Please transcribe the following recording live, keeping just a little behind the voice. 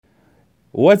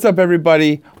What's up,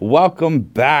 everybody? Welcome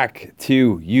back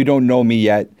to You Don't Know Me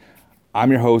Yet. I'm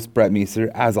your host, Brett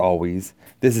Meeser, as always.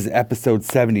 This is episode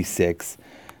 76.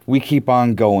 We keep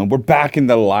on going. We're back in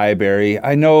the library.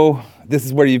 I know this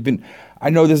is where you've been. I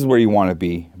know this is where you want to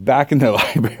be. Back in the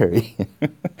library.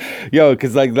 Yo,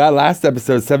 because like that last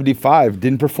episode, 75,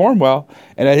 didn't perform well.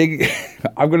 And I think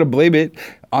I'm going to blame it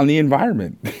on the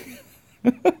environment.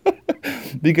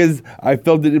 Because I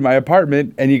filmed it in my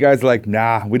apartment and you guys are like,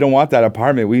 nah, we don't want that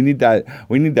apartment. We need that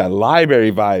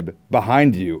library vibe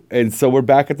behind you. And so we're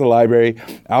back at the library.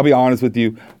 I'll be honest with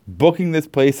you, booking this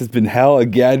place has been hell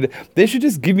again. They should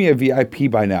just give me a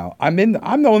VIP by now. I'm the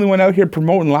only one out here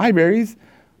promoting libraries.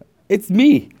 It's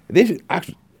me.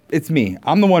 It's me.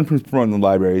 I'm the one who's promoting the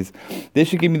libraries. They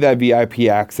should give me that VIP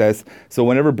access. So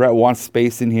whenever Brett wants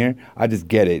space in here, I just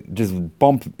get it.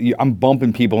 I'm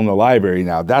bumping people in the library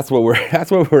now. That's what we're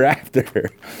after.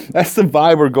 That's the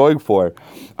vibe we're going for.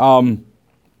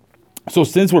 So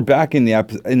since we're back in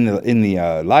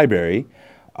the library,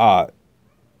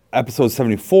 episode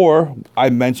 74, I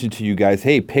mentioned to you guys,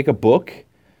 hey, pick a book,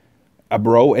 a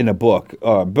row and a book,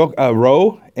 a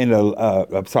row and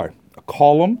a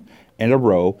column and a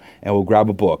row, and we'll grab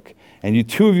a book. And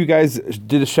two of you guys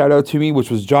did a shout out to me,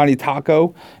 which was Johnny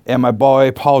Taco and my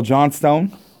boy Paul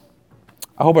Johnstone.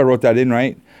 I hope I wrote that in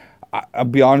right. I'll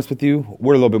be honest with you,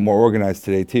 we're a little bit more organized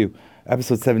today too.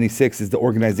 Episode 76 is the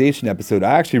organization episode.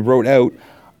 I actually wrote out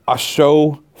a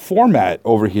show format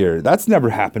over here. That's never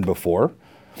happened before.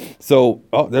 So,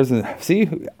 I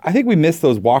think we missed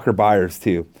those Walker buyers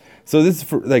too. So this is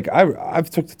for, like,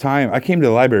 I've took the time. I came to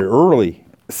the library early,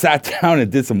 sat down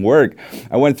and did some work.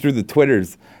 I went through the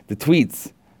tweets,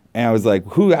 and I was like,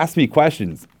 who asked me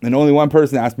questions? And only one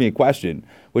person asked me a question,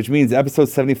 which means episode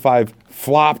 75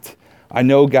 flopped. I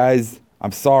know, guys,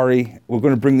 I'm sorry. We're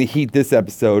going to bring the heat this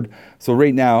episode. So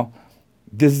right now,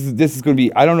 this is going to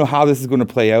be, I don't know how this is going to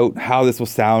play out, how this will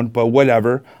sound, but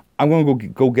whatever. I'm going to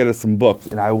go get us some books,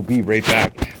 and I will be right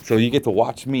back. So you get to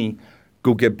watch me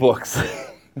go get books.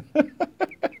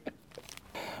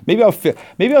 Maybe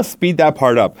I'll speed that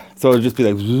part up, so it'll just be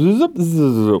like zoop, zoop,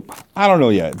 zoop. I don't know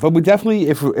yet, but we definitely,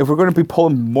 if we're going to be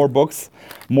pulling more books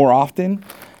more often,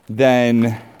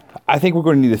 then I think we're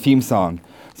going to need a theme song.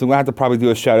 So I'm going to have to probably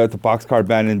do a shout out to Boxcar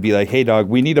Ben and be like, hey dog,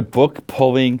 we need a book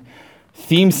pulling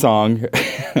theme song.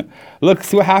 Look,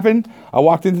 see what happened? I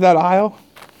walked into that aisle.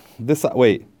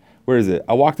 Where is it?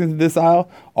 I walked into this aisle,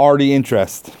 already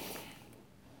interest.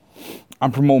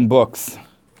 I'm promoting books.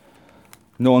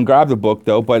 No one grabbed the book,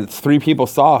 though, but 3 people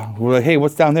saw. We're like, hey,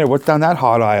 what's down there? What's down that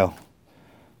hot aisle?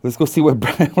 Let's go see what's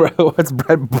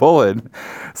Brett pulling.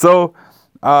 So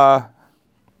I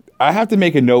have to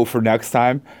make a note for next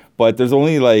time, but there's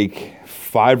only like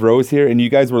 5 rows here, and you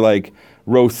guys were like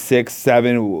row 6,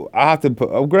 7. I'm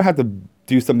going to have to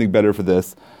do something better for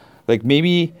this. Like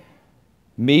maybe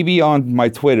on my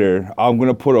Twitter, I'm going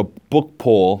to put a book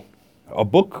poll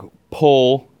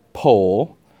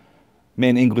poll.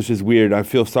 Man, English is weird. I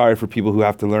feel sorry for people who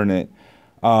have to learn it.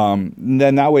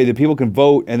 Then that way the people can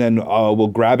vote, and then we'll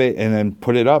grab it and then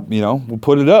put it up. We'll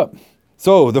put it up.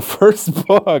 So the first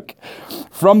book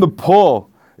from the poll,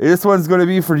 this one's going to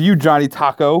be for you, Johnny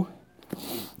Taco.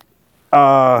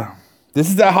 This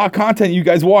is that hot content you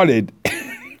guys wanted,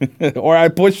 or I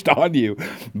pushed on you,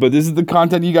 but this is the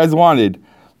content you guys wanted.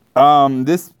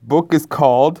 This book is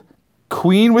called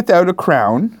Queen Without a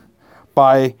Crown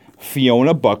by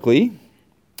Fiona Buckley.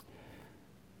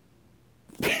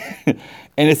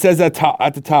 And it says at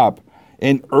the top,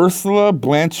 an Ursula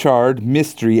Blanchard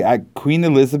mystery at Queen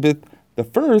Elizabeth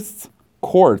I's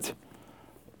court.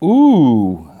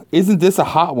 Ooh, isn't this a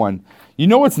hot one? You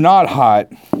know it's not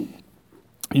hot.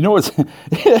 You know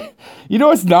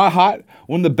it's not hot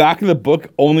when the back of the book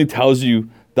only tells you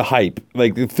the hype.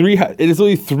 Like it is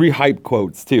only 3 hype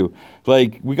quotes too.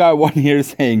 Like we got one here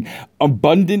saying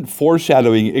abundant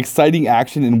foreshadowing, exciting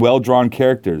action, and well-drawn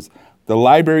characters. The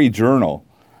Library Journal.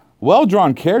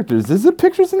 Well-drawn characters. Is there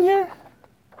pictures in here?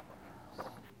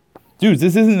 Dudes,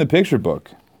 this isn't the picture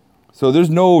book. So there's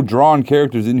no drawn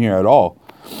characters in here at all.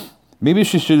 Maybe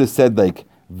she should have said like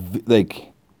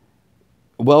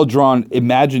well-drawn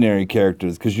imaginary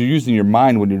characters, because you're using your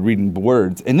mind when you're reading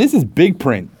words. And this is big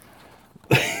print.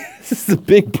 This is a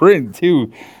big print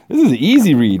too. This is an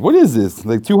easy read. What is this?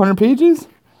 Like 200 pages?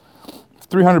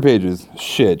 300 pages.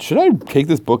 Shit. Should I take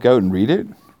this book out and read it?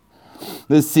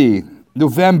 Let's see.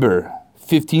 November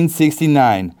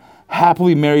 1569.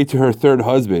 Happily married to her 3rd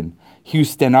husband, Hugh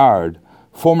Stannard,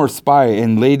 former spy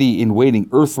and lady-in-waiting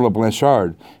Ursula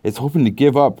Blanchard, is hoping to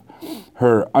give up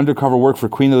her undercover work for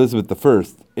Queen Elizabeth I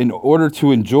in order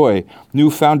to enjoy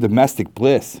newfound domestic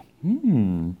bliss.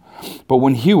 But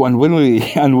when Hugh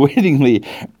unwittingly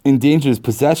endangers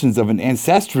possessions of an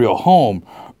ancestral home,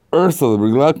 Ursula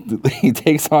reluctantly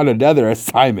takes on another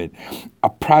assignment, a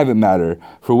private matter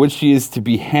for which she is to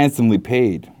be handsomely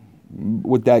paid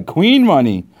with that queen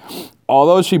money.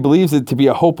 Although she believes it to be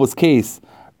a hopeless case,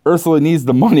 Ursula needs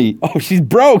the money. Oh, she's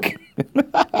broke.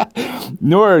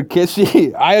 Nor can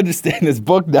she. I understand this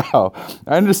book now.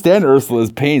 I understand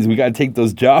Ursula's pains. We got to take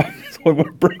those jobs when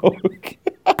we're broke.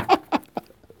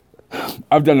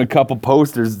 I've done a couple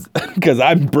posters because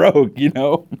I'm broke, you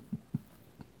know.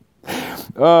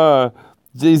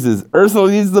 Jesus. Ursula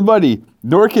needs the money.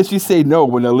 Nor can she say no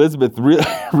when Elizabeth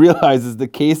realizes the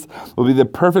case will be the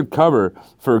perfect cover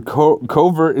for a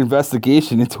covert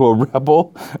investigation into a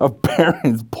rebel of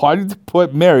barons plotting to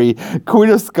put Mary,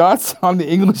 Queen of Scots, on the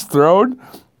English throne.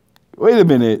 Wait a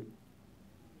minute.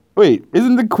 Wait,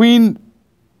 isn't the Queen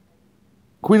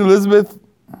Elizabeth?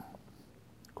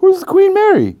 Who's Queen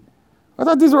Mary? I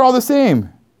thought these were all the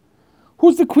same.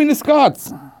 Who's the Queen of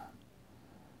Scots?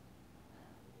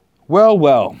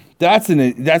 Well, that's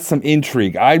some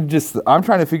intrigue. I'm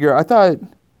trying to figure out. I thought,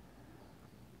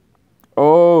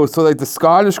 oh, so like the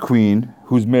Scottish Queen,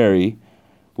 who's Mary,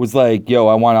 was like, yo,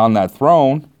 I want on that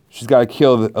throne. She's got to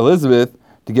kill Elizabeth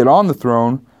to get on the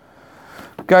throne.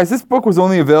 Guys, this book was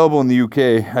only available in the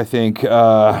UK, I think.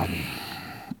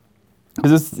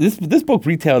 This book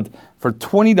retailed for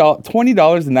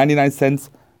 $20.99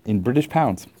 in British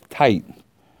pounds. Tight.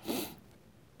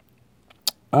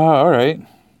 All right.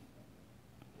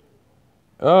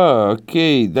 Oh,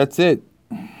 okay, that's it.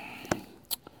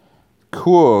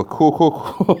 Cool.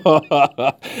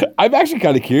 I'm actually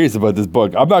kind of curious about this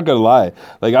book. I'm not going to lie.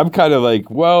 Like, I'm kind of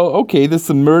like, well, okay, there's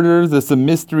some murders, there's some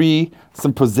mystery,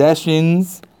 some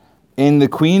possessions, and the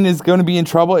queen is going to be in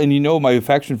trouble. And you know my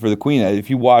affection for the queen.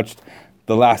 If you watched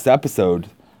the last episode,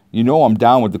 you know I'm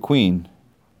down with the queen.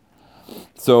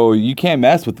 So you can't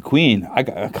mess with the queen. I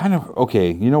kind of,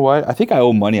 okay, you know what? I think I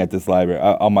owe money at this library,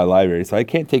 on my library, so I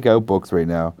can't take out books right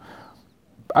now.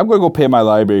 I'm going to go pay my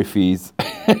library fees,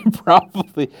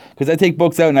 probably, because I take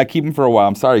books out and I keep them for a while.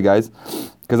 I'm sorry, guys,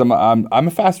 because I'm a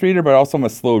fast reader, but also I'm a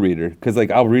slow reader, because like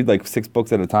I'll read like 6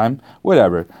 books at a time.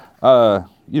 Whatever.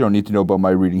 You don't need to know about my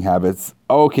reading habits.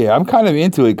 Okay, I'm kind of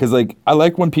into it, because like I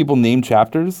like when people name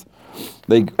chapters,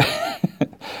 like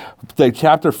like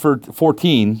chapter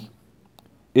 14.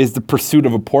 Is the pursuit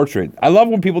of a portrait. I love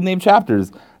when people name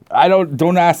chapters.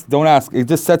 Don't ask. It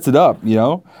just sets it up, you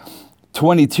know?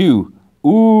 22.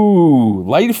 Ooh,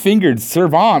 light-fingered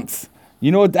servants.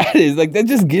 You know what that is? Like, that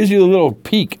just gives you a little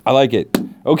peek. I like it.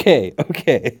 Okay.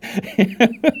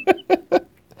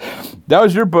 That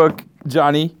was your book,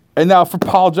 Johnny. And now for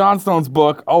Paul Johnstone's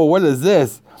book. Oh, what is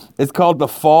this? It's called The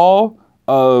Fall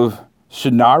of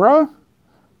Shannara?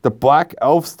 The Black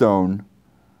Elfstone.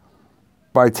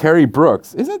 By Terry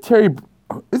Brooks. Isn't Terry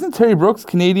Brooks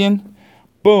Canadian?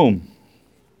 Boom.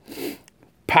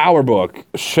 Power book.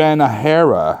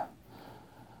 Shannara.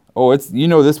 Oh, it's, you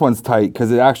know, this one's tight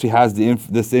because it actually has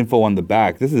this info on the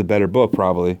back. This is a better book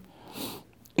probably.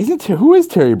 Who is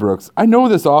Terry Brooks? I know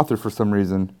this author for some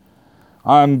reason.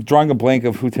 I'm drawing a blank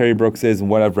of who Terry Brooks is and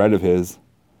what I've read of his.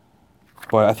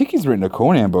 But I think he's written a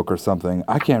Conan book or something.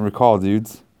 I can't recall,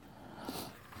 dudes.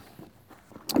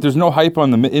 There's no hype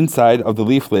on the inside of the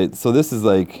leaflet, so this is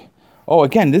like, oh,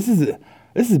 again, this is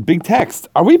big text.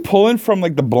 Are we pulling from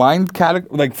like the blind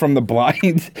category, like from the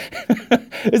blind?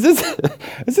 is this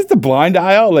the blind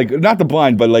aisle? Like not the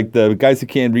blind, but like the guys who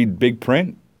can't read big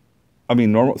print. I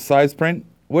mean, normal size print.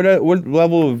 What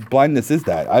level of blindness is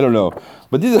that? I don't know,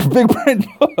 but these are big print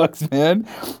books, man.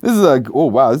 This is like, oh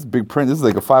wow, this is big print. This is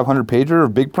like a 500 pager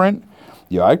of big print.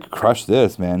 Yeah, I could crush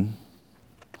this, man.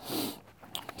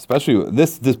 Especially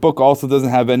this book also doesn't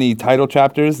have any title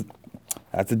chapters.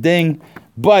 That's a ding.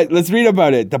 But let's read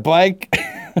about it. The blank.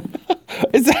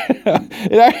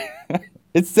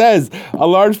 It says a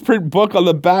large print book on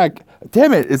the back.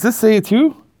 Damn it! Does this say it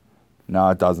too? No,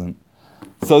 it doesn't.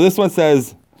 So this one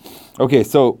says. Okay,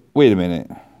 so wait a minute.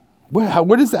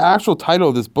 What is the actual title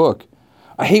of this book?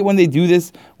 I hate when they do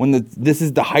this. When this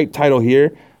is the hype title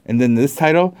here, and then this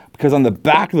title, because on the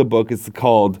back of the book it's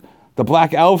called. The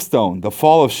Black Elfstone, The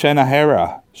Fall of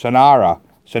Shannara.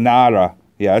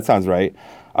 Yeah, that sounds right.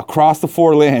 Across the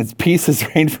four lands, peace has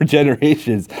reigned for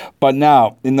generations. But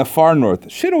now, in the far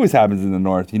north, shit always happens in the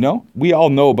north, you know? We all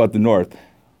know about the north.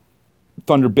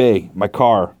 Thunder Bay, my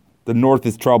car. The north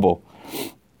is trouble.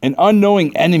 An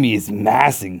unknowing enemy is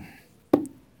massing.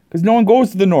 Because no one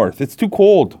goes to the north. It's too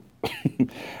cold.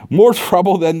 More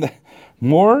troubling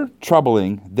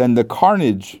than the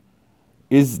carnage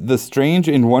is the strange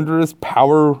and wondrous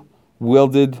power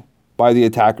wielded by the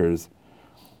attackers.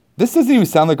 This doesn't even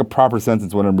sound like a proper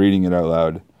sentence when I'm reading it out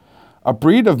loud. A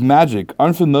breed of magic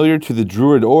unfamiliar to the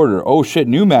druid order. Oh shit,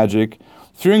 new magic.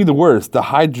 Fearing the worst, the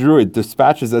High Druid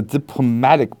dispatches a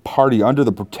diplomatic party under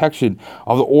the protection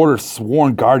of the Order's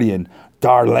sworn guardian,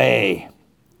 Darley.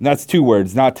 And that's 2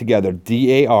 words, not together.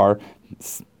 D-A-R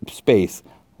space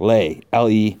Lay,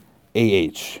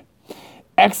 L-E-A-H.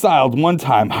 Exiled one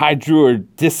time, High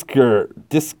Druid Drisker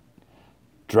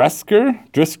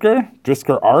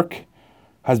Ark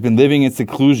has been living in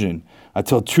seclusion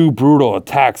until 2 brutal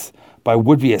attacks by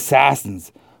would-be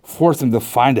assassins force him to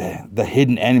find the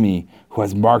hidden enemy who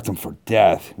has marked him for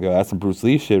death. Yeah, that's some Bruce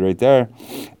Lee shit right there.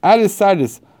 At his side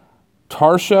is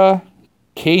Tarsha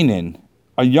Kanan,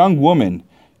 a young woman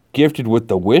gifted with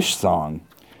the Wish song.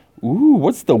 Ooh,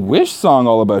 what's the Wish song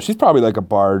all about? She's probably like a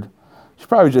bard. She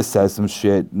probably just says some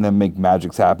shit and then make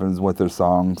magics happen with her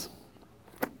songs.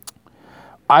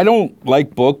 I don't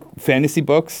like fantasy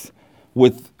books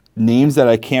with names that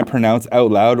I can't pronounce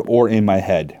out loud or in my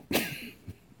head.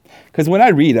 Because when I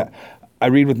read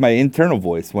with my internal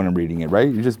voice when I'm reading it,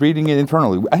 right? You're just reading it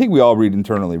internally. I think we all read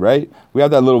internally, right? We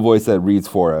have that little voice that reads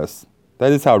for us.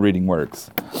 That is how reading works.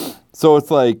 So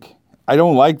it's like, I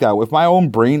don't like that. If my own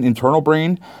brain, internal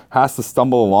brain, has to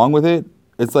stumble along with it,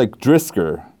 it's like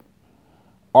Drisker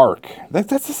Ark.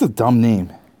 That's just a dumb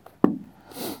name.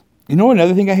 You know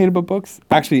another thing I hate about books?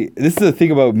 Actually, this is a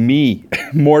thing about me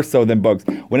more so than books.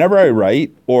 Whenever I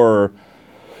write I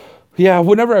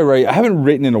haven't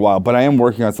written in a while, but I am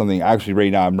working on something. Actually,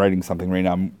 right now, I'm writing something right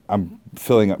now. I'm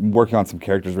working on some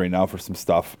characters right now for some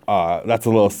stuff. That's a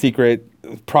little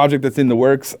secret project that's in the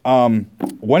works.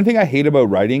 One thing I hate about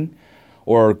writing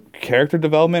or character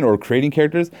development or creating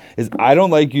characters is I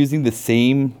don't like using the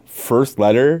same first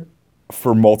letter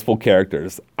for multiple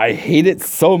characters. I hate it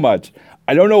so much.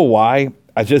 I don't know why.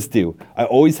 I just do. I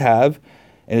always have.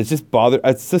 And it's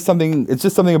just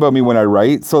something about me when I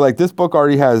write. So like this book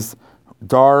already has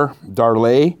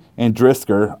Darley, and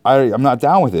Drisker. I'm not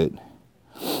down with it.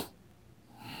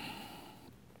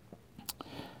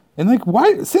 And like,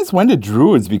 why? Since when did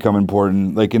druids become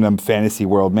important? Like in a fantasy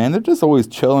world, man, they're just always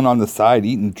chilling on the side,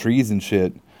 eating trees and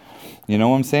shit. You know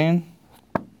what I'm saying?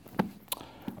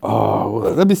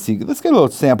 Oh, let me see. Let's get a little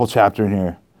sample chapter in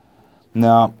here.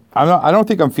 No, I don't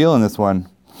think I'm feeling this one.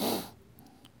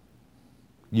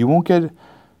 You won't get.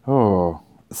 Oh,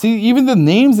 see, even the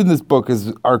names in this book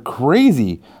are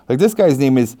crazy. Like this guy's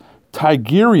name is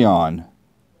Tigerion.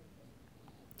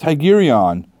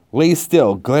 Tigerion lay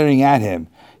still, glaring at him.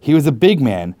 He was a big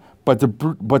man, but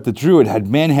the druid had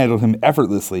manhandled him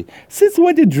effortlessly. Since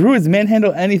when did druids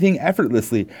manhandle anything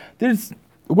effortlessly?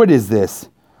 What is this?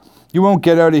 You won't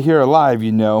get out of here alive,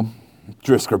 you know.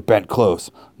 Drisker bent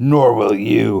close. Nor will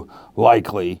you,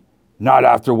 likely. Not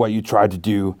after what you tried to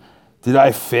do. Did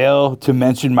I fail to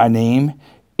mention my name?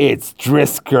 It's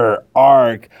Drisker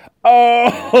Ark.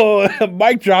 Oh,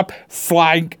 mic drop,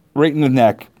 slank, right in the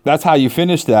neck. That's how you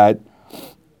finish that.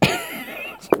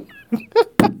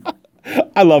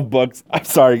 I love books. I'm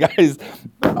sorry, guys.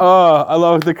 Oh, I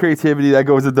love the creativity that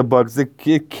goes into books.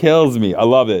 It kills me. I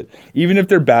love it. Even if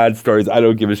they're bad stories, I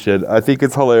don't give a shit. I think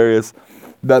it's hilarious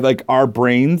that like our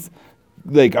brains,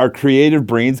 like our creative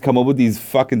brains come up with these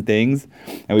fucking things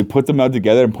and we put them out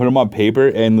together and put them on paper,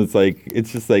 and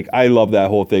it's just like I love that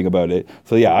whole thing about it.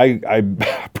 So yeah, I'm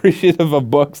appreciative of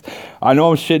books. I know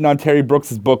I'm shitting on Terry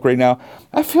Brooks' book right now.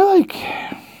 I feel like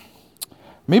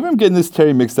maybe I'm getting this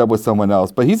Terry mixed up with someone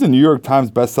else, but he's a New York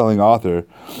Times bestselling author.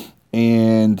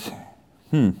 And,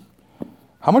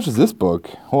 how much is this book?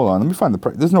 Hold on, let me find the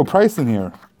price. There's no price in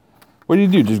here. What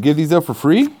do? Just give these out for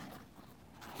free?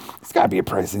 There's got to be a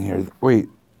price in here. Wait,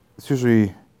 it's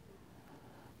a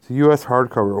U.S.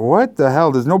 hardcover. What the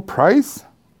hell? There's no price?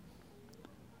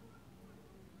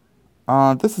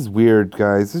 This is weird,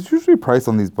 guys. There's usually a price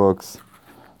on these books.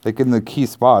 Like in the key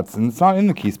spots, and it's not in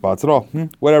the key spots at all.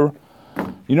 Whatever.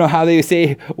 You know how they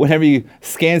say whenever you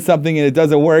scan something and it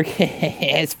doesn't work,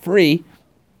 it's free.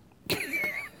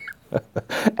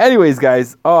 Anyways,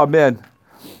 guys, oh man,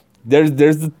 those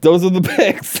are the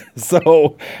picks.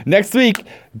 So next week,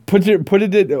 put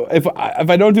it in, if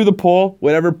I don't do the poll,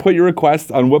 whatever, put your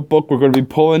request on what book we're going to be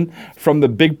pulling from the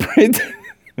big print,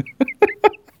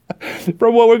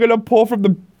 from what we're going to pull from the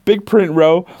big print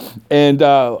row, and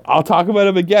I'll talk about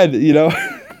them again. You know.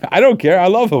 I don't care. I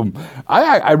love them.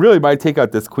 I really might take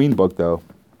out this Queen book, though.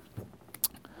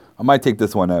 I might take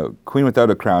this one out. Queen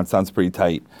Without a Crown sounds pretty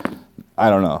tight.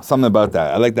 I don't know. Something about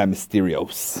that. I like that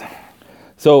mysterious.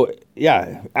 So,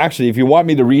 yeah. Actually, if you want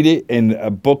me to read it and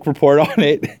a book report on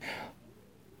it,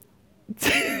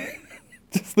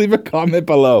 just Just leave a comment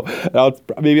below. And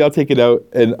maybe I'll take it out.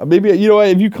 And maybe, you know what,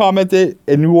 if you comment it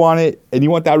and you want it and you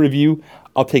want that review,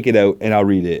 I'll take it out and I'll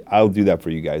read it. I'll do that for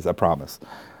you guys. I promise.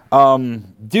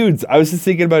 Dudes, I was just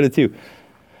thinking about it too.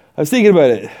 I was thinking about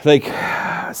it, like,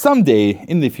 someday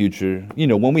in the future, you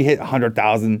know, when we hit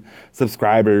 100,000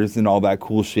 subscribers and all that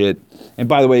cool shit. And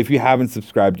by the way, if you haven't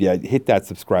subscribed yet, hit that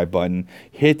subscribe button,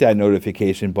 hit that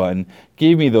notification button,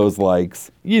 give me those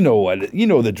likes. You know what, you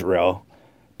know the drill.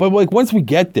 But like, once we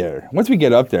get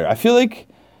up there, I feel like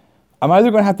I'm either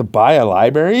going to have to buy a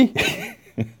library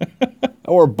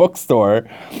or a bookstore.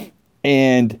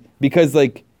 And because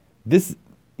like this,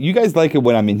 you guys like it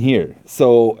when I'm in here.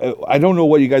 So I don't know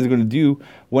what you guys are going to do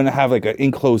when I have like an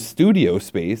enclosed studio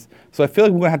space. So I feel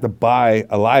like we're going to have to buy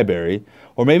a library,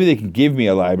 or maybe they can give me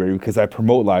a library because I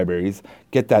promote libraries,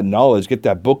 get that knowledge, get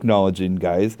that book knowledge in,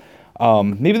 guys.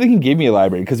 Maybe they can give me a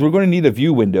library because we're going to need a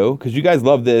view window because you guys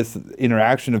love this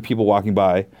interaction of people walking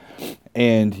by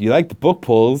and you like the book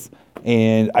pulls.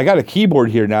 And I got a keyboard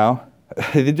here now.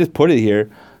 They just put it here.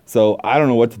 So I don't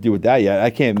know what to do with that yet. I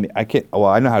can't, well,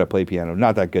 I know how to play piano.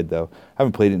 Not that good though. I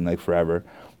haven't played it in like forever.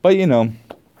 But you know,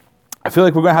 I feel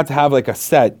like we're going to have like a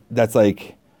set that's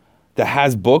like, that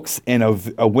has books and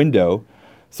a window.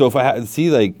 So if I see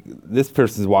like this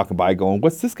person's walking by going,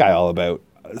 what's this guy all about?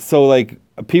 So like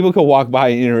people can walk by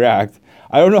and interact.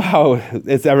 I don't know how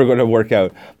it's ever going to work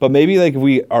out, but maybe like if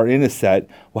we are in a set,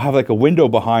 we'll have like a window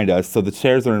behind us, so the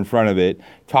chairs are in front of it,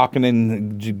 talking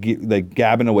and like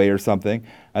gabbing away or something,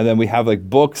 and then we have like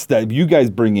books that you guys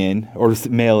bring in or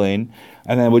mail in,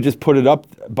 and then we'll just put it up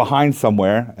behind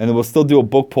somewhere, and then we'll still do a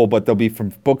book poll, but they'll be from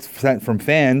books sent from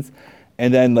fans,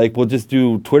 and then like we'll just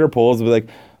do Twitter polls. We'll be like,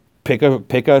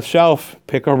 pick a shelf,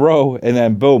 pick a row, and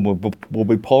then boom, we'll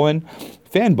be pulling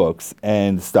fan books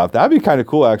and stuff. That'd be kind of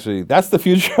cool, actually. That's the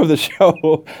future of the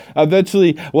show.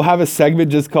 Eventually, we'll have a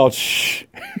segment just called Shh.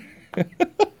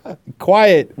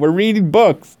 Quiet. We're reading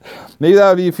books. Maybe that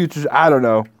would be a future. I don't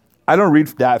know. I don't read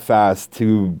that fast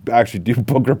to actually do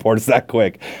book reports that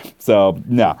quick. So,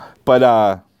 no.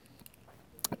 But,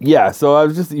 yeah. So, I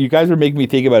was just, you guys were making me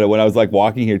think about it when I was like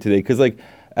walking here today. Because, like,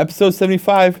 episode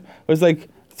 75 was like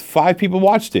 5 people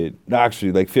watched it.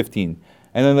 Actually, like 15.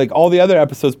 And then like all the other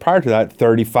episodes prior to that,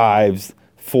 35s,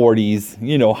 40s,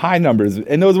 you know, high numbers.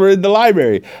 And those were in the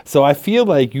library. So I feel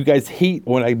like you guys hate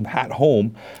when I'm at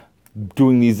home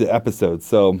doing these episodes.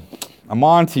 So I'm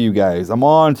on to you guys.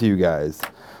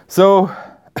 So,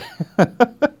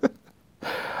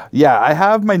 yeah, I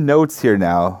have my notes here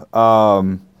now.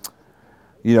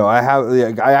 You know,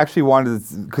 I actually wanted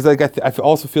to, because like I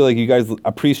also feel like you guys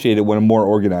appreciate it when I'm more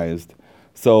organized.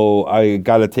 So I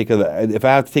got to if I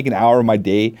have to take an hour of my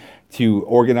day to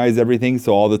organize everything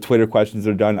so all the Twitter questions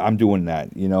are done, I'm doing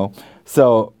that, you know.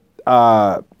 So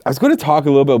I was going to talk a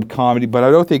little bit about comedy, but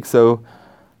I don't think so,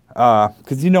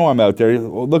 because you know I'm out there.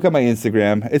 Look at my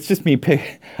Instagram. It's just me. My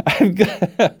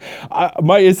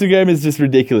Instagram is just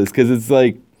ridiculous because it's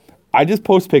like, I just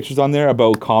post pictures on there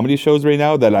about comedy shows right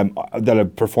now that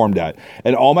I've performed at.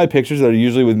 And all my pictures are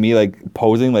usually with me like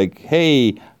posing like,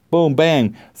 hey, boom,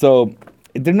 bang. So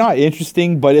they're not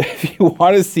interesting, but if you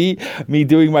want to see me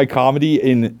doing my comedy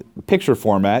in picture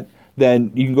format,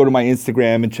 then you can go to my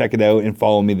Instagram and check it out and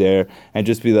follow me there and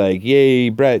just be like, yay,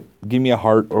 Brett, give me a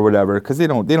heart or whatever, because they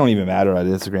don't even matter on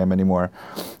Instagram anymore.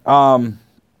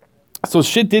 So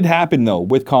shit did happen though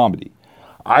with comedy.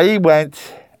 I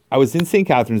was in St.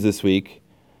 Catharines this week.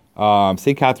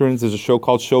 St. Catharines, there's a show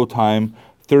called Showtime,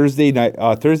 Thursday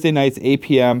nights, 8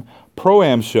 p.m.,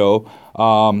 Pro-Am show.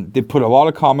 They put a lot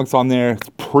of comics on there. It's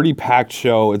a pretty packed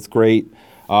show. It's great.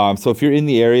 So if you're in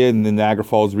the area, in the Niagara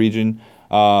Falls region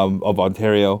of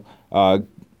Ontario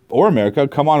or America,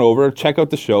 come on over, check out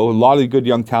the show. A lot of good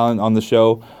young talent on the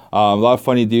show. A lot of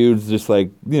funny dudes. Just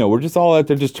like, you know, we're just all out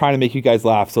there just trying to make you guys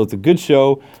laugh. So it's a good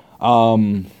show.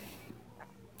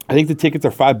 I think the tickets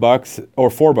are $5 or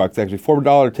 $4 actually,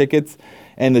 $4 tickets,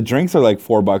 and the drinks are like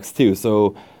 $4 too.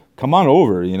 So come on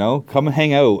over, you know, come and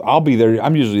hang out. I'll be there.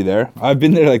 I'm usually there. I've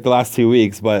been there like the last 2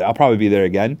 weeks, but I'll probably be there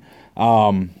again.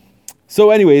 So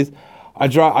anyways, I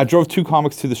drove 2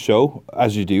 comics to the show,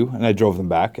 as you do, and I drove them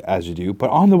back, as you do. But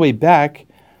on the way back,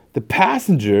 the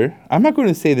passenger, I'm not going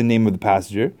to say the name of the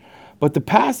passenger, but the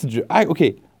passenger,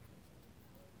 okay,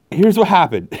 here's what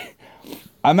happened.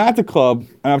 I'm at the club,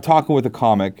 and I'm talking with a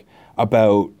comic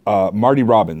about Marty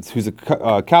Robbins, who's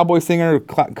a cowboy singer,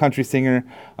 country singer,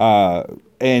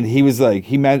 and he was like,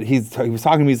 he was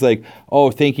talking to me. He's like, "Oh,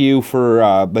 thank you for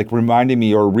like reminding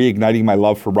me or reigniting my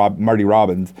love for Marty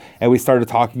Robbins." And we started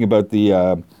talking about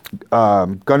the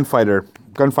Gunfighter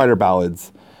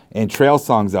Ballads and Trail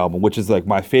Songs album, which is like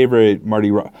my favorite Marty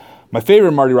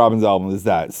Robbins album. Is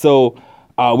that so?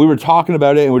 we were talking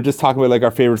about it, and we're just talking about like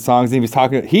our favorite songs. And he was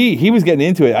talking. He was getting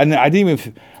into it, and I didn't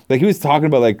even like. He was talking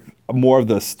about like more of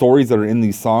the stories that are in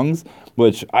these songs,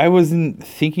 which I wasn't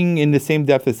thinking in the same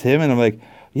depth as him. And I'm like,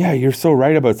 yeah, you're so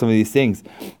right about some of these things.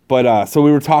 But so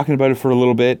we were talking about it for a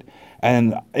little bit,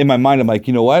 and in my mind, I'm like,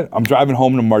 you know what? I'm driving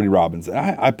home to Marty Robbins, and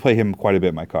I play him quite a bit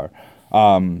in my car.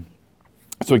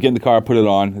 So I get in the car, put it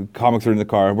on. The comics are in the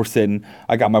car. We're sitting.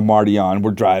 I got my Marty on.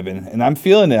 We're driving, and I'm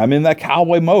feeling it. I'm in that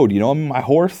cowboy mode. I'm my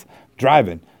horse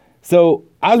driving. So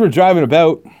as we're driving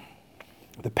about,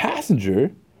 the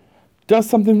passenger does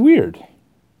something weird.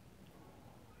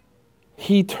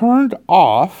 He turned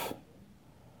off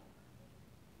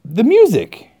the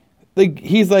music. Like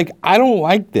he's like, I don't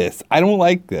like this. I don't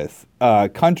like this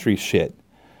country shit.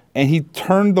 And he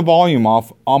turned the volume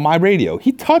off on my radio.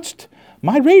 He touched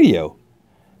my radio.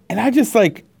 And I just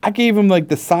like, I gave him like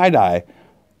the side eye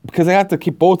because I have to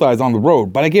keep both eyes on the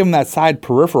road. But I gave him that side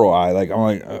peripheral eye. Like,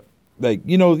 I'm like,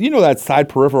 you know that side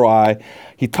peripheral eye.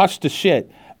 He touched the shit.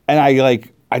 And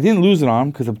I didn't lose it on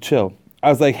him because I'm chill. I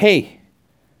was like, hey,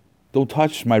 don't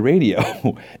touch my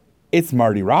radio. It's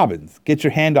Marty Robbins. Get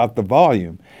your hand off the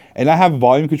volume. And I have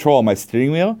volume control on my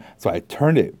steering wheel. So I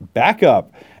turned it back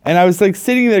up. And I was like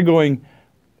sitting there going,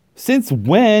 since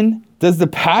when does the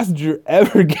passenger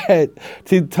ever get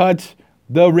to touch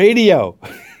the radio?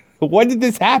 When did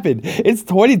this happen? It's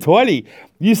 2020.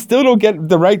 You still don't get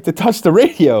the right to touch the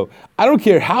radio. I don't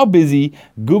care how busy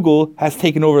Google has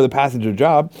taken over the passenger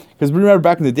job. Because remember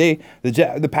back in the day,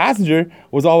 the passenger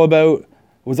was all about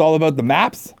the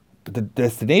maps, the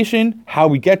destination, how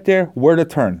we get there, where to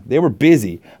turn. They were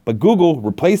busy. But Google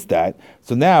replaced that.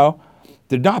 So now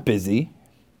they're not busy.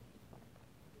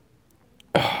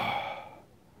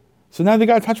 So now they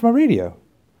got to touch my radio.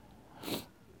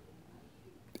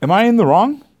 Am I in the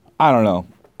wrong? I don't know.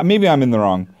 Maybe I'm in the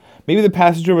wrong. Maybe the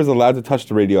passenger was allowed to touch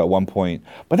the radio at one point.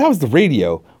 But that was the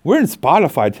radio. We're in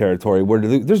Spotify territory where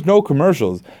there's no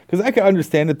commercials. Because I can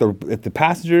understand if the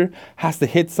passenger has to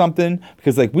hit something,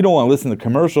 because like we don't want to listen to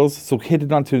commercials, so hit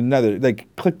it onto another,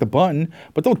 like click the button,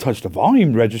 but don't touch the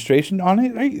volume registration on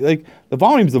it, right? Like the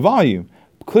volume's the volume.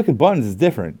 Clicking buttons is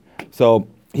different. So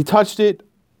he touched it.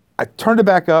 I turned it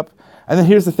back up. And then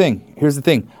here's the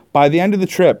thing. By the end of the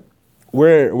trip,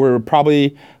 we're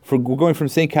probably we're going from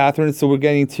St. Catharines, so we're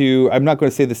getting to, I'm not going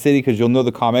to say the city because you'll know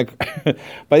the comic.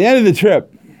 By the end of the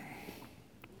trip,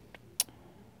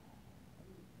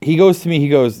 he goes to me, he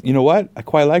goes, you know what? I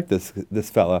quite like this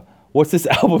fella. What's this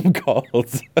album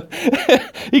called?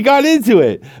 He got into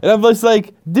it. And I'm just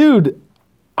like, dude,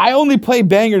 I only play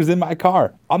bangers in my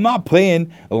car. I'm not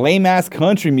playing lame-ass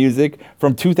country music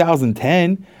from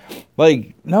 2010.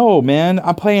 Like, no, man,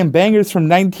 I'm playing bangers from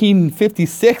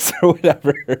 1956 or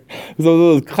whatever. So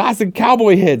those classic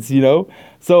cowboy hits,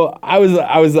 So I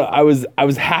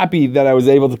was happy that I was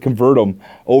able to convert them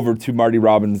over to Marty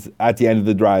Robbins at the end of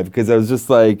the drive, because I was just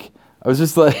like,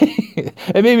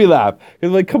 it made me laugh.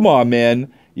 Because like, come on,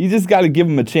 man, you just got to give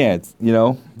them a chance,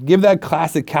 Give that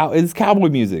classic it's cowboy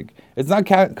music. It's not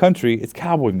country, it's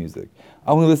cowboy music.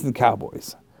 I only listen to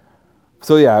cowboys.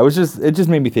 So yeah, it just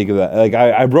made me think of that. Like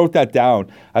I wrote that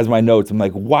down as my notes. I'm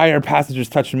like, why are passengers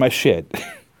touching my shit?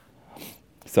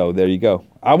 So there you go.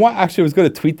 I was going to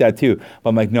tweet that too, but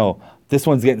I'm like, no, this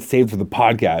one's getting saved for the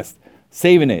podcast.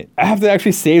 Saving it. I have to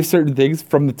actually save certain things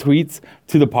from the tweets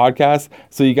to the podcast,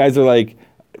 so you guys are like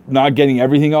not getting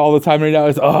everything all the time right now.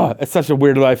 It's such a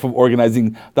weird life of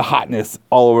organizing the hotness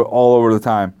all over the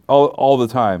time, all the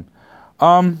time.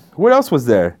 What else was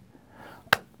there?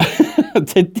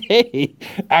 Today,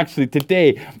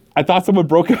 I thought someone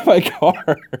broke into my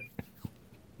car.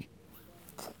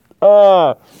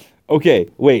 Okay,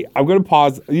 wait, I'm going to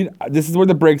pause. This is where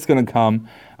the break's going to come.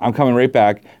 I'm coming right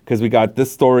back because we got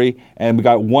this story and we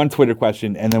got one Twitter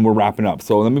question and then we're wrapping up.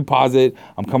 So let me pause it.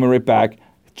 I'm coming right back.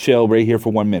 Chill right here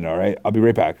for 1 minute, all right? I'll be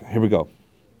right back. Here we go.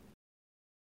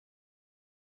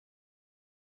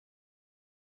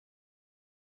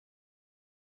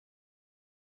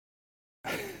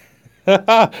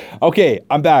 Okay,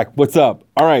 I'm back. What's up?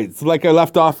 All right, so like I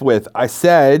left off with, I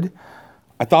said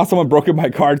I thought someone broke in my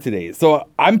car today. So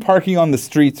I'm parking on the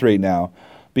streets right now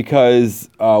because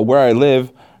where I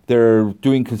live, they're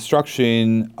doing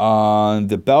construction on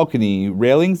the balcony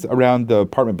railings around the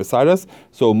apartment beside us.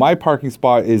 So my parking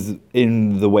spot is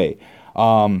in the way,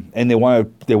 and they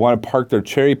want to park their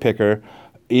cherry picker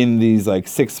in these like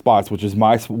 6 spots, which is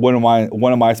one of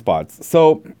my spots.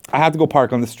 So I have to go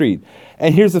park on the street.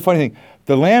 And here's the funny thing: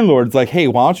 the landlord's like, "Hey,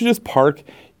 why don't you just park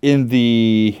in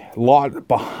the lot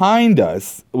behind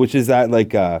us, which is at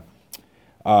like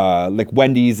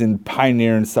Wendy's and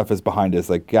Pioneer and stuff is behind us,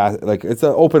 like it's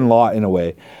an open lot in a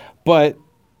way." But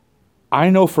I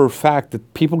know for a fact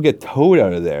that people get towed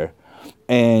out of there.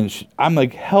 And I'm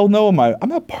like, hell no, I'm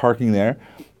not parking there.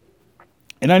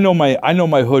 And I know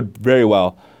my hood very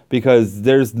well because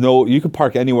you can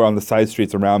park anywhere on the side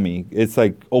streets around me. It's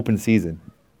like open season.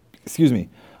 Excuse me.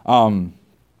 And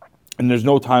there's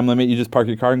no time limit. You just park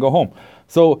your car and go home.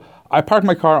 So I park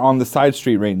my car on the side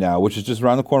street right now, which is just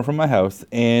around the corner from my house,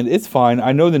 and it's fine.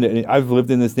 I know that I've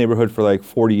lived in this neighborhood for like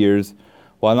 40 years.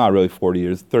 Well, not really 40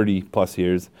 years, 30 plus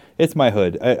years. It's my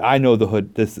hood. I know the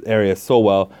hood, this area so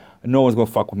well. No one's going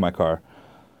to fuck with my car.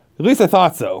 At least I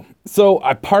thought so. So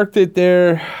I parked it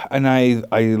there, and I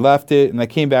left it, and I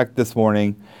came back this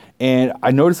morning, and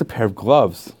I noticed a pair of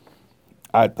gloves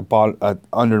at the bottom,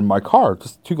 under my car,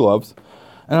 just 2 gloves.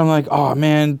 And I'm like, oh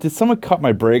man, did someone cut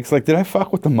my brakes? Like, did I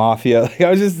fuck with the mafia? Like,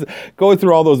 I was just going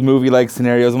through all those movie-like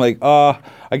scenarios. I'm like,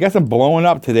 I guess I'm blowing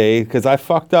up today because I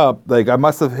fucked up. Like, I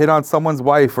must have hit on someone's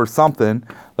wife or something.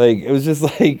 Like, it was just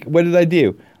like, what did I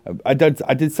do? I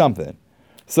did something.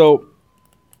 So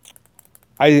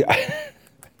I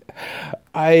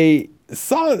I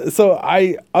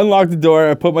unlocked the door,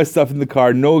 I put my stuff in the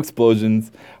car, no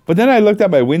explosions. But then I looked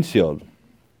at my windshield.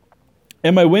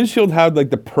 And my windshield had like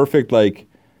the perfect like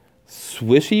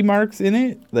swishy marks in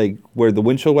it, like where the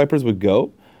windshield wipers would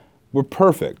go, were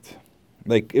perfect.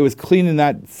 Like it was clean in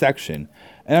that section.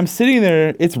 And I'm sitting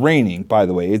there, it's raining, by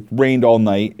the way. It rained all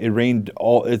night.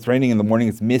 It's raining in the morning,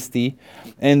 it's misty.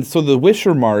 And so the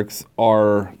wisher marks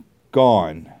are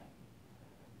gone.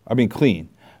 I mean clean.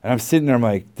 And I'm sitting there, I'm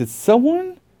like, did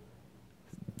someone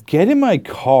get in my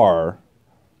car,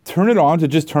 turn it on to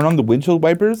just turn on the windshield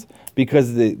wipers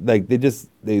because they like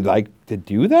to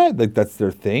do that? Like that's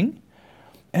their thing?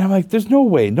 And I'm like, there's no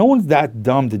way. No one's that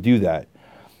dumb to do that.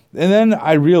 And then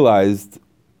I realized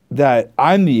that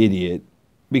I'm the idiot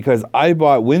because I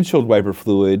bought windshield wiper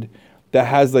fluid that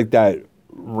has like that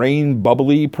rain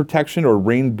bubbly protection or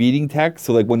rain beating tech.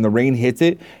 So like when the rain hits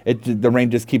it, the rain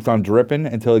just keeps on dripping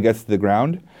until it gets to the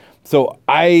ground. So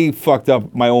I fucked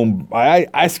up my own.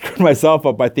 I screwed myself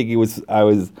up. I think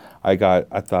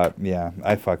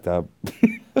I fucked up.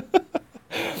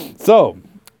 So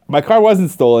my car wasn't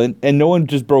stolen, and no one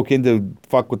just broke in to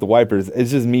fuck with the wipers.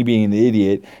 It's just me being an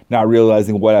idiot, not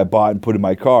realizing what I bought and put in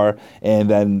my car. And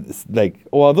then, like,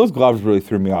 well, those gloves really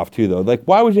threw me off too, though. Like,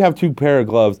 why would you have 2 pair of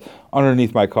gloves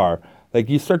underneath my car? Like,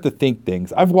 you start to think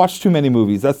things. I've watched too many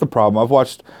movies. That's the problem. I've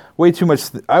watched way too much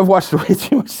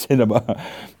cinema.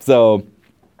 So,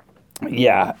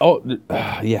 yeah. Oh,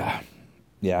 yeah.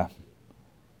 Yeah.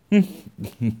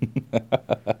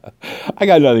 I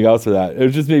got nothing else for that. It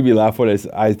just made me laugh when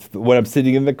I'm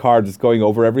sitting in the car just going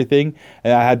over everything,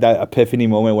 and I had that epiphany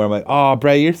moment where I'm like, "Oh,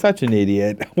 Brett, you're such an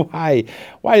idiot. Why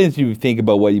didn't you think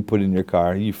about what you put in your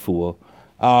car? You fool."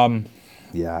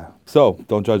 Yeah. So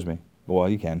don't judge me. Well,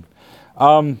 you can.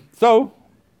 So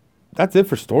that's it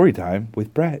for story time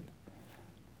with Brett.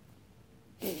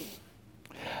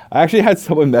 I actually had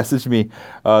someone message me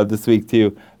this week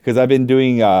too because I've been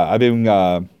doing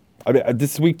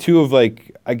this week 2 of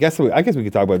like I guess we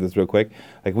could talk about this real quick.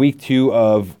 Like week 2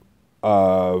 of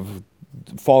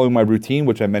following my routine,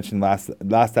 which I mentioned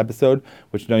last episode,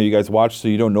 which none of you guys watched, so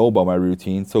you don't know about my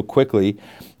routine. So quickly,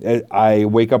 I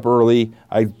wake up early.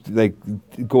 I like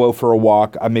go out for a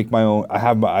walk. I make my own.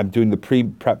 I'm doing the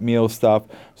pre-prep meal stuff.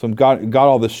 So I'm got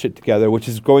all this shit together, which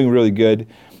is going really good.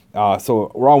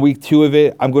 So we're on week 2 of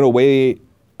it. I'm gonna weigh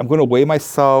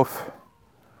myself.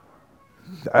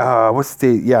 What's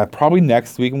the date? Yeah, probably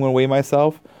next week I'm gonna weigh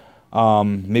myself.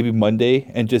 Maybe Monday,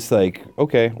 and just like,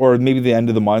 okay, or maybe the end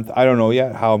of the month. I don't know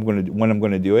yet when I'm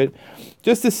gonna do it,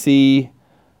 just to see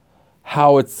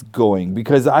how it's going,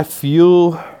 because I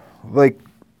feel like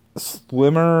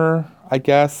slimmer, I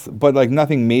guess, but like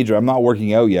nothing major. I'm not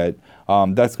working out yet.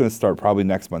 That's gonna start probably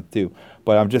next month too.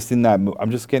 But I'm just in that.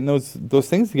 I'm just getting those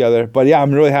things together. But yeah,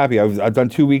 I'm really happy. I've done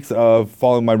 2 weeks of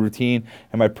following my routine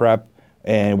and my prep.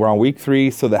 And we're on week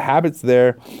 3, so the habit's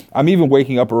there. I'm even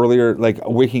waking up earlier, like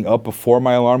waking up before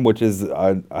my alarm, which is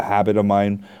a habit of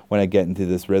mine when I get into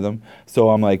this rhythm.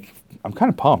 So I'm kind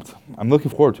of pumped. I'm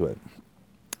looking forward to it.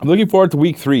 I'm looking forward to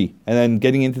week 3 and then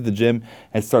getting into the gym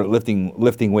and start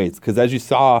lifting weights. Because as you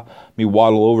saw me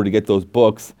waddle over to get those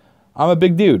books, I'm a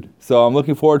big dude. So I'm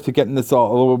looking forward to getting this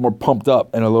all a little bit more pumped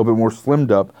up and a little bit more slimmed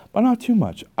up, but not too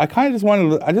much. I just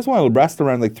want to rest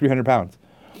around like 300 pounds.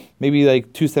 Maybe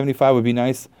like 275 would be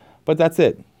nice, but that's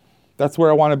it. That's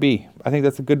where I want to be. I think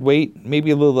that's a good weight.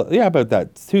 Maybe a little, yeah, about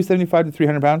that. 275 to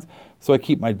 300 pounds. So I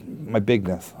keep my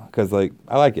bigness because like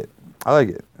I like it.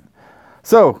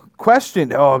 So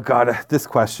question. Oh God, this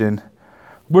question.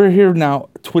 We're here now.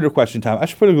 Twitter question time. I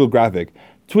should put a little graphic.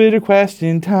 Twitter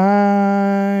question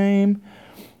time.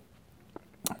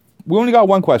 we only got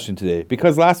one question today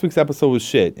because last week's episode was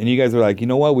shit. And you guys are like, you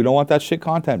know what? We don't want that shit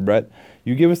content, Brett.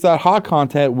 You give us that hot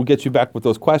content, we'll get you back with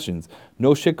those questions.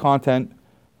 No shit content,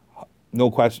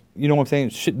 no question. You know what I'm saying?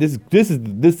 Shit, this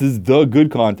is the good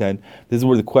content. This is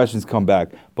where the questions come back.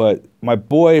 But my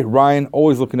boy Ryan,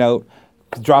 always looking out,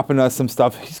 dropping us some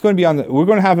stuff. He's going to be we're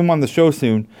going to have him on the show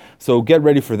soon. So get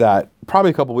ready for that. Probably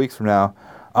a couple weeks from now.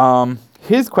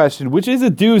 His question, which is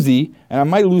a doozy, and I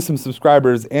might lose some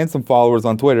subscribers and some followers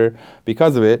on Twitter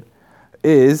because of it,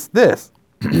 is this.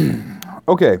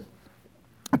 Okay.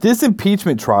 This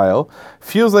impeachment trial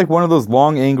feels like one of those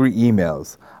long, angry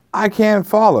emails. I can't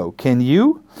follow. Can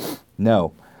you?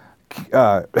 No.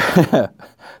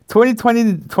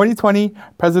 2020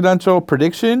 presidential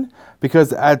prediction,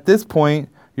 because at this point,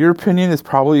 your opinion is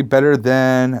probably better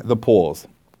than the polls.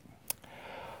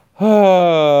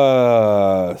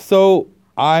 So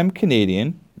I'm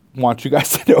Canadian. Want you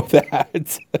guys to know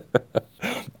that.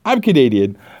 I'm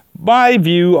Canadian. My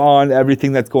view on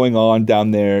everything that's going on down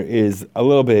there is a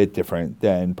little bit different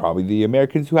than probably the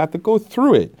Americans who have to go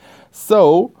through it.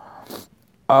 So,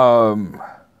 I'll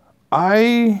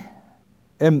be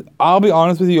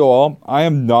honest with you all, I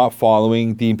am not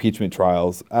following the impeachment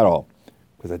trials at all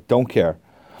because I don't care.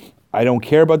 I don't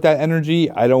care about that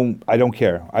energy. I don't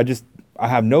care. I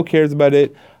have no cares about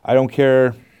it. I don't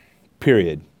care,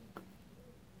 period.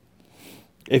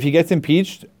 If he gets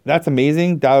impeached, that's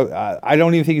amazing. I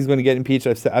don't even think he's going to get impeached.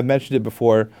 I've mentioned it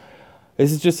before.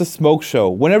 This is just a smoke show.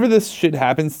 Whenever this shit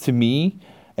happens to me,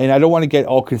 and I don't want to get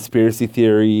all conspiracy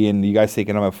theory and you guys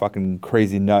thinking I'm a fucking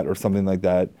crazy nut or something like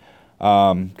that,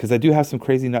 because I do have some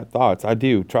crazy nut thoughts. I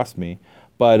do, trust me.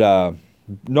 But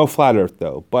no flat earth,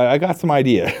 though. But I got some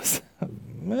ideas.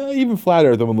 Even flat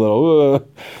earth, I'm a little...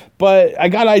 But I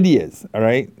got ideas, all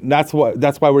right? That's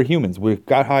why we're humans. We've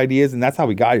got ideas, and that's how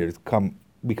we got here.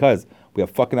 Because we have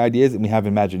fucking ideas and we have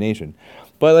imagination.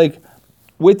 But like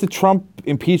with the Trump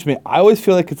impeachment, I always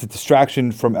feel like it's a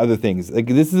distraction from other things. Like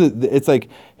it's like,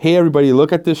 hey everybody,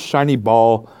 look at this shiny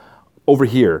ball over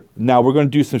here. Now we're going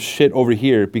to do some shit over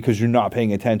here because you're not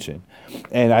paying attention.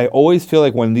 And I always feel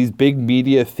like when these big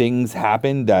media things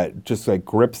happen that just like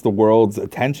grips the world's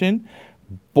attention,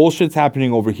 bullshit's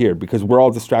happening over here because we're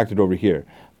all distracted over here.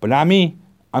 But not me.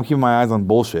 I'm keeping my eyes on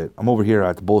bullshit. I'm over here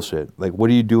at the bullshit. Like, what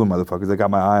are you doing, motherfuckers? I got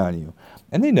my eye on you.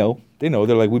 And they know. They're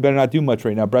like, we better not do much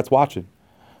right now. Brett's watching.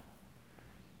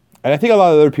 And I think a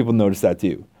lot of other people notice that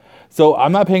too. So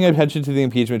I'm not paying attention to the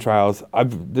impeachment trials.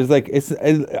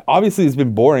 Obviously it's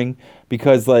been boring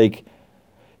because like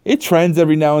it trends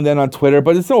every now and then on Twitter,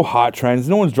 but it's no hot trends.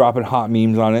 No one's dropping hot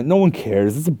memes on it. No one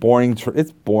cares. It's boring.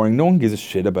 It's boring. No one gives a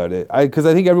shit about it. Because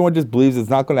I think everyone just believes it's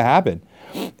not going to happen.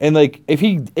 And like if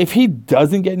he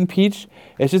doesn't get impeached,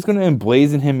 it's just going to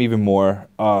emblazon him even more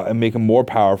and make him more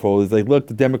powerful. It's like, look,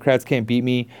 the Democrats can't beat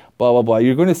me, blah, blah, blah.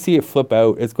 You're going to see it flip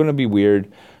out. It's going to be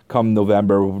weird come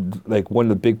November, like when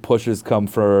the big pushes come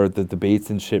for the debates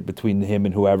and shit between him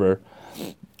and whoever.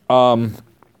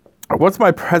 What's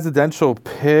my presidential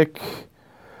pick?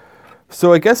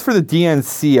 So I guess for the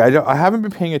DNC, I haven't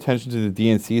been paying attention to the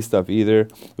DNC stuff either,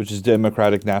 which is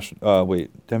Democratic National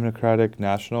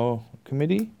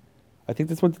Committee. I think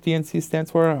that's what the DNC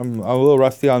stands for. I'm a little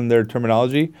rusty on their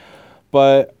terminology,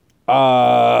 but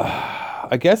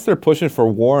I guess they're pushing for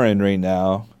Warren right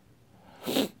now.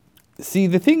 See,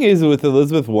 the thing is with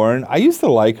Elizabeth Warren, I used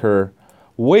to like her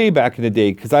way back in the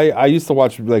day because I used to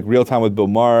watch like Real Time with Bill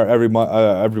Maher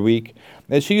every week,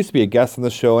 and she used to be a guest on the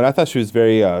show, and I thought she was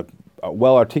very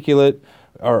well articulated,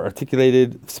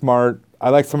 smart. I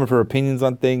like some of her opinions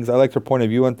on things. I liked her point of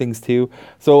view on things too.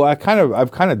 So I've kind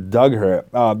of dug her.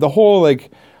 The whole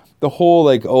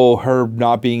her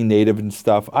not being native and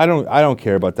stuff. I don't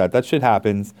care about that. That shit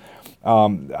happens.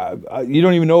 You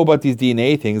don't even know about these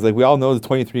DNA things. Like we all know the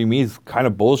 23andMe is kind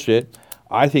of bullshit.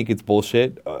 I think it's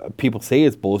bullshit. People say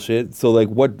it's bullshit. So like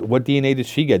what DNA did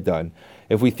she get done?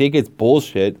 If we think it's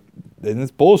bullshit, then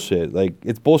it's bullshit. Like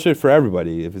it's bullshit for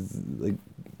everybody. If it's like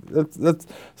that's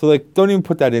so like don't even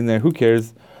put that in there. Who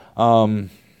cares? I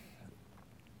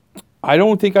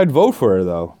don't think I'd vote for her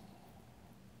though.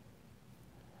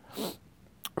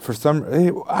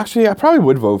 Actually, I probably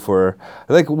would vote for her.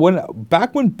 Like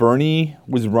back when Bernie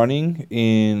was running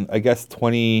in, I guess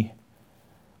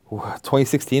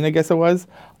 2016, I guess it was.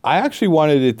 I actually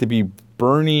wanted it to be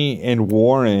Bernie and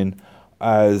Warren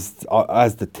as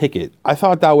the ticket. I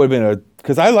thought that would have been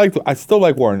because I still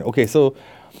like Warren. Okay, so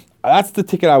that's the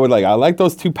ticket I would like. I like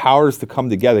those two powers to come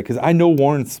together because I know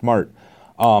Warren's smart.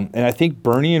 And I think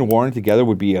Bernie and Warren together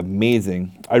would be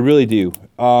amazing. I really do.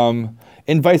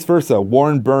 And vice versa,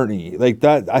 Warren, Bernie. Like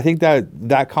that, I think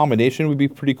that combination would be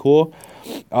pretty cool.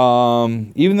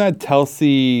 Even that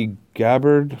Tulsi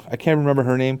Gabbard. I can't remember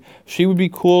her name. She would be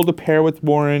cool to pair with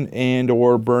Warren and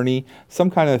or Bernie, some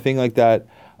kind of thing like that.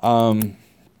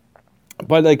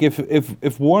 But like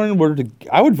if Warren were to,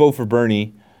 I would vote for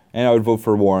Bernie, and I would vote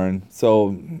for Warren.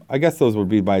 So I guess those would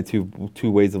be my two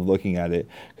ways of looking at it,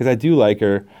 because I do like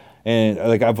her, and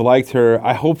like I've liked her.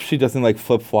 I hope she doesn't like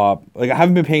flip flop. Like I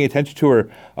haven't been paying attention to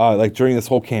her like during this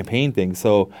whole campaign thing,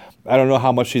 so I don't know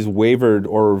how much she's wavered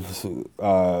or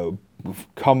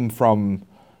come from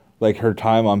like her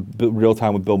time on Real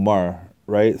Time with Bill Maher,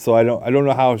 right? So I don't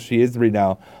know how she is right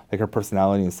now, like her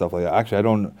personality and stuff like that. Actually, I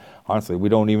don't, honestly, we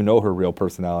don't even know her real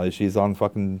personality. She's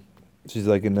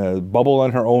like in a bubble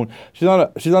on her own. She's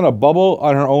on a bubble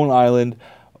on her own island,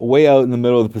 way out in the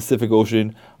middle of the Pacific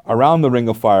Ocean, around the Ring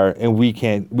of Fire, and we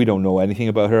don't know anything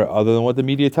about her other than what the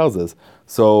media tells us.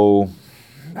 So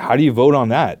how do you vote on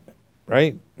that,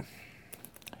 right?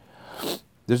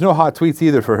 There's no hot tweets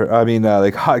either for her. I mean,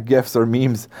 like hot GIFs or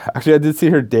memes. Actually, I did see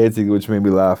her dancing, which made me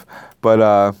laugh.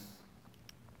 But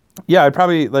yeah, I'd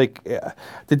probably like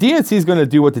the DNC is going to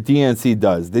do what the DNC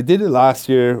does. They did it last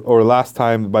year or last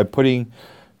time by putting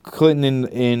Clinton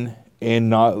in and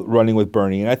not running with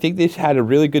Bernie. And I think they had a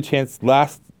really good chance the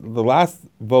last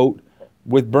vote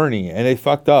with Bernie, and they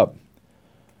fucked up.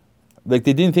 Like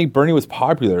they didn't think Bernie was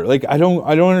popular. Like I don't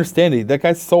understand it. That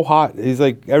guy's so hot. He's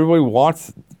like everybody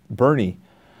wants Bernie.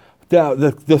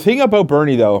 The thing about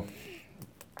Bernie though,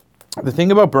 the thing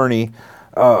about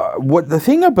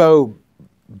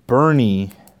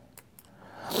Bernie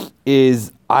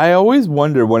is I always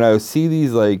wonder when I see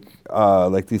these like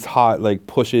these hot like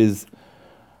pushes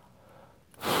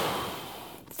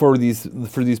for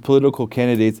these political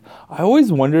candidates. I always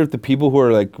wonder if the people who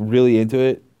are like really into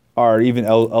it are even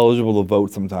eligible to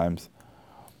vote sometimes,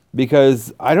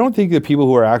 because I don't think the people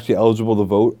who are actually eligible to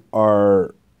vote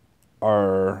are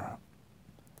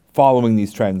following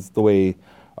these trends the way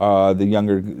the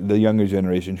younger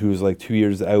generation who's like 2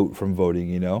 years out from voting,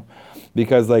 you know,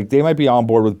 because like they might be on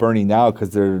board with Bernie now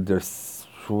because they're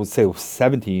we'll say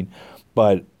 17,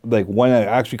 but like when it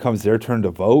actually comes their turn to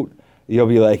vote, you'll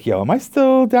be like, yo, am I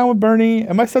still down with Bernie?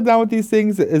 Am I still down with these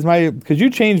things? Because you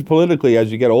change politically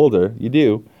as you get older. You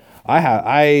do. I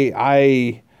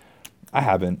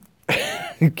haven't.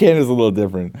 Canada's a little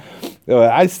different.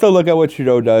 I still look at what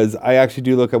Trudeau does. I actually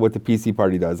do look at what the PC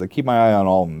party does. I keep my eye on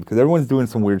all of them because everyone's doing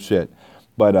some weird shit.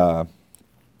 But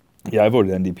yeah, I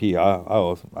voted NDP.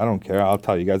 I don't care. I'll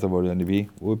tell you guys I voted NDP.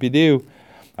 Whoopie-doo.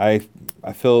 I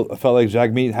felt like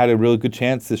Jagmeet had a really good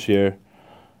chance this year.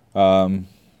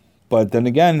 But then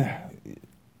again,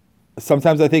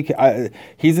 sometimes I think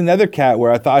he's another cat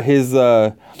where I thought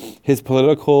the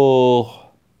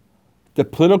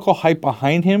political hype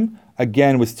behind him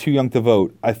again was too young to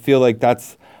vote. I feel like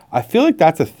that's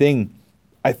a thing.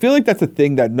 I feel like that's a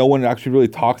thing that no one actually really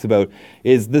talks about,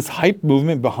 is this hype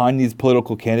movement behind these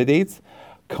political candidates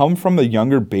come from the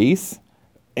younger base,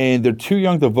 and they're too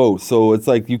young to vote. So it's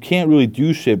like you can't really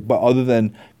do shit but other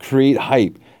than create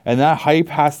hype. And that hype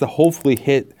has to hopefully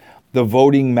hit the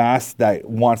voting mass that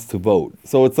wants to vote.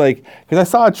 So it's like, because I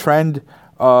saw a trend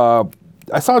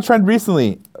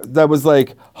recently that was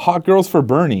like hot girls for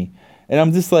Bernie. And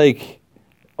I'm just like,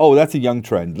 oh, that's a young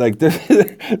trend. Like there's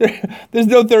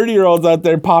no 30-year-olds out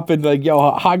there popping like,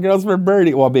 yo, hot girls for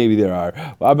Bernie. Well, maybe there are.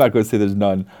 Well, I'm not going to say there's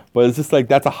none. But it's just like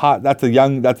that's a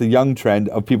young trend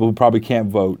of people who probably can't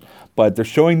vote, but they're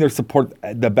showing their support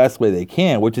the best way they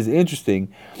can, which is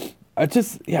interesting. It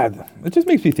just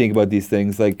makes me think about these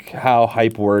things, like how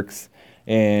hype works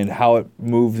and how it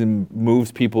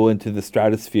moves people into the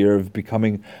stratosphere of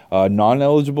becoming a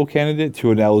non-eligible candidate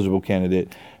to an eligible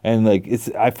candidate. And like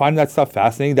I find that stuff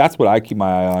fascinating. That's what I keep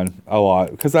my eye on a lot,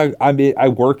 because I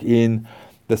work in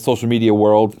the social media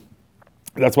world.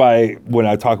 That's why when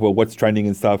I talk about what's trending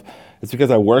and stuff, it's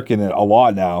because I work in it a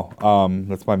lot now.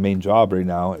 That's my main job right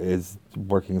now, is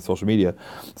working in social media.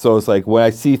 So it's like when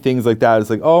I see things like that, it's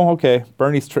like, oh, okay,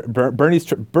 Bernie's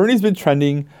been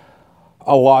trending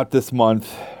a lot this month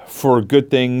for good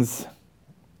things,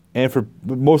 and for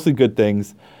mostly good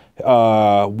things.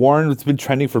 Warren's been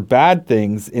trending for bad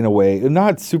things in a way,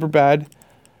 not super bad.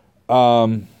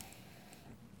 I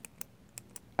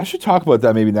should talk about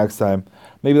that maybe next time.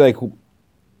 Maybe like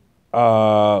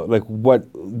what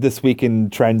this week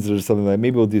in trends or something like that.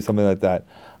 Maybe we'll do something like that.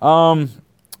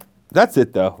 That's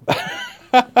it though.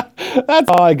 That's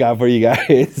all I got for you guys.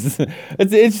 It's an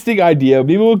interesting idea.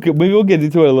 Maybe we'll get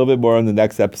into it a little bit more on the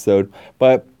next episode.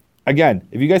 But again,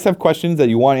 if you guys have questions that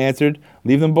you want answered,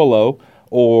 leave them below.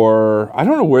 Or I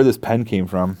don't know where this pen came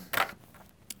from.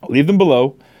 Leave them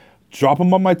below. Drop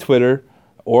them on my Twitter.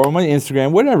 or on my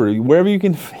Instagram, whatever, wherever you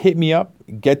can hit me up,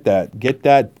 get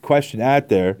that question out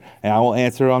there, and I will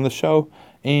answer it on the show.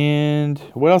 And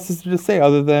what else is there to say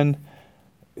other than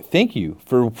thank you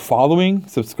for following,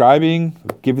 subscribing,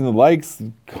 giving the likes,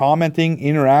 commenting,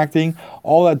 interacting,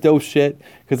 all that dope shit.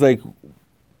 Because, like,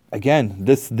 again,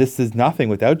 this is nothing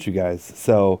without you guys.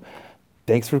 So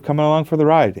thanks for coming along for the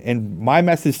ride. And my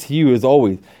message to you is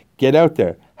always, get out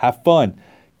there, have fun,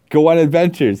 go on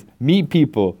adventures, meet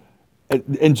people,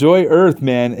 enjoy Earth,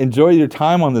 man. Enjoy your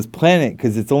time on this planet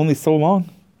because it's only so long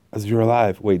as you're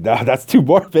alive. Wait, that's too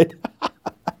morbid.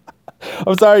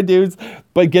 I'm sorry, dudes,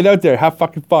 but get out there, have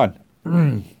fucking fun.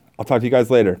 I'll talk to you guys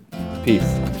later.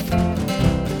 Peace.